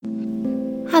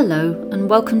Hello and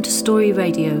welcome to Story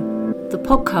Radio, the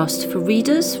podcast for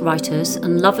readers, writers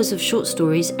and lovers of short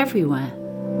stories everywhere.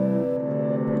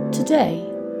 Today,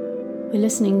 we're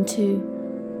listening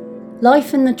to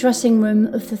Life in the Dressing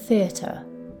Room of the Theatre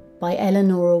by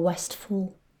Eleanora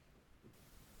Westfall.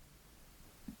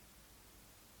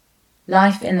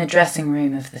 Life in the Dressing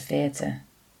Room of the Theatre.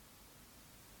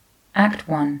 Act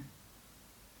 1.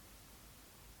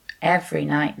 Every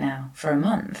night now, for a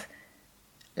month,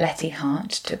 Letty Hart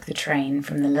took the train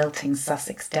from the lilting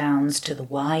Sussex Downs to the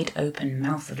wide-open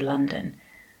mouth of London,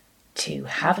 to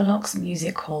Havelock's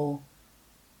Music Hall,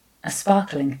 a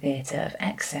sparkling theatre of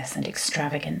excess and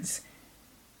extravagance,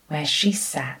 where she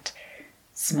sat,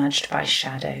 smudged by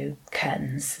shadow,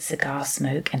 curtains, cigar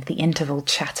smoke, and the interval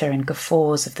chatter and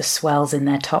guffaws of the swells in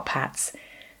their top hats,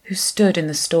 who stood in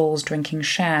the stalls drinking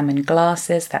sham in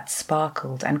glasses that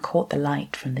sparkled and caught the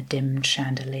light from the dimmed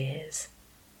chandeliers.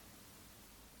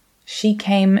 She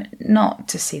came not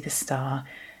to see the star,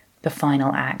 the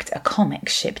final act, a comic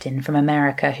shipped in from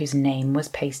America whose name was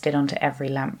pasted onto every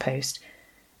lamppost,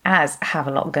 as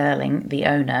Havelock Girling, the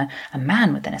owner, a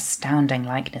man with an astounding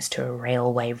likeness to a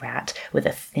railway rat, with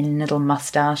a thin little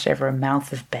moustache over a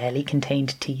mouth of barely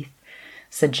contained teeth,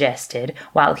 suggested,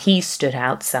 while he stood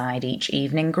outside each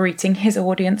evening greeting his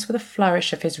audience with a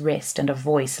flourish of his wrist and a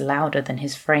voice louder than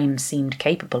his frame seemed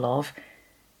capable of.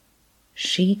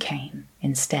 She came,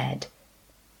 instead,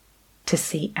 to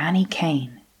see Annie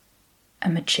Kane, a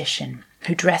magician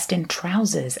who dressed in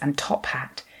trousers and top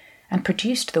hat and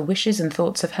produced the wishes and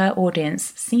thoughts of her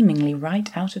audience seemingly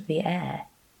right out of the air.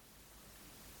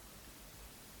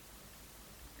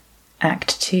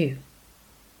 Act 2.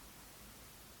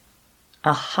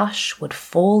 A hush would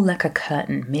fall like a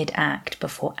curtain mid-act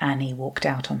before Annie walked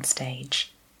out on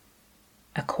stage.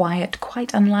 A quiet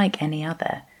quite unlike any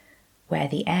other, where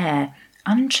the air,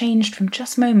 unchanged from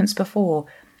just moments before,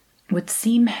 would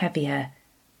seem heavier,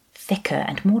 thicker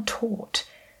and more taut,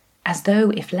 as though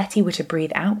if Letty were to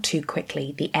breathe out too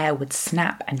quickly, the air would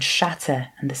snap and shatter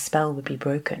and the spell would be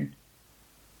broken.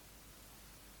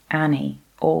 Annie,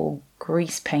 all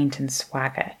grease paint and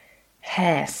swagger,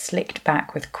 hair slicked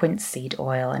back with quince seed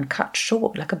oil and cut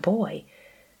short like a boy,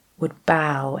 would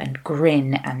bow and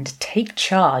grin and take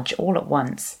charge all at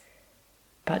once.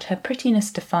 But her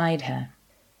prettiness defied her.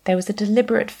 There was a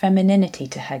deliberate femininity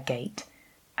to her gait,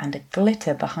 and a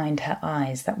glitter behind her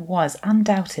eyes that was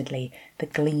undoubtedly the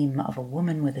gleam of a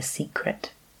woman with a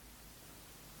secret.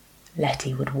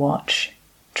 Letty would watch,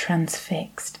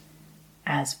 transfixed,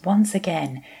 as once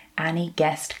again Annie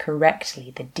guessed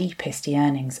correctly the deepest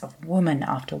yearnings of woman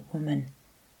after woman,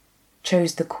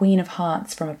 chose the Queen of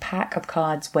Hearts from a pack of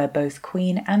cards where both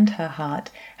Queen and her heart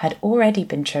had already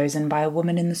been chosen by a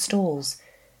woman in the stalls,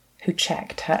 who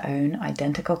checked her own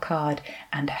identical card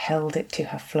and held it to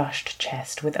her flushed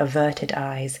chest with averted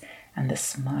eyes and the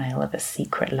smile of a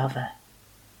secret lover.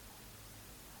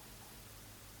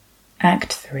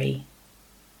 Act 3.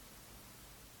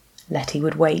 Letty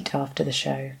would wait after the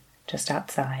show, just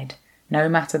outside, no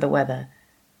matter the weather,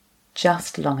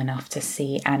 just long enough to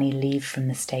see Annie leave from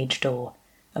the stage door,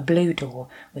 a blue door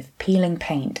with peeling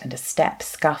paint and a step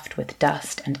scuffed with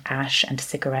dust and ash and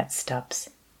cigarette stubs.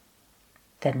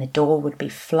 Then the door would be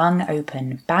flung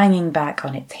open, banging back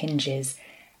on its hinges,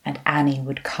 and Annie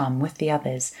would come with the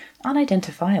others,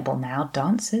 unidentifiable now,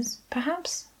 dancers,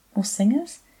 perhaps, or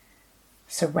singers,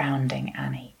 surrounding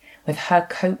Annie, with her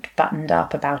coat buttoned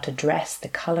up about a dress the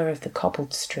colour of the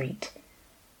cobbled street,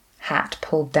 hat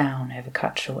pulled down over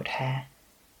cut-short hair,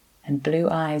 and blue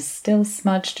eyes still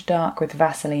smudged dark with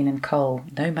Vaseline and kohl,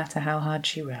 no matter how hard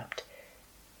she rubbed,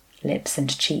 lips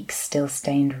and cheeks still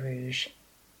stained rouge.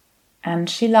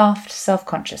 And she laughed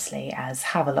self-consciously as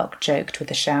Havelock joked with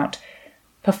a shout,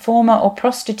 "Performer or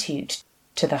prostitute?"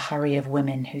 to the hurry of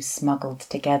women who smuggled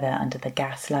together under the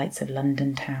gaslights of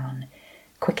London town,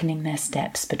 quickening their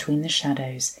steps between the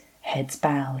shadows, heads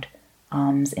bowed,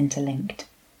 arms interlinked,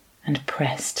 and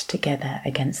pressed together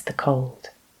against the cold.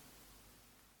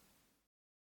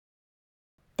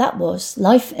 That was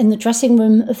Life in the Dressing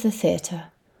Room of the Theatre,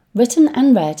 written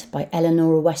and read by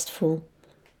Eleanora Westfall.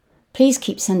 Please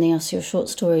keep sending us your short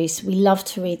stories. We love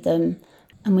to read them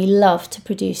and we love to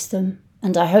produce them.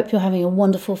 And I hope you're having a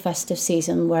wonderful festive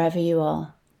season wherever you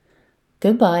are.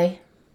 Goodbye.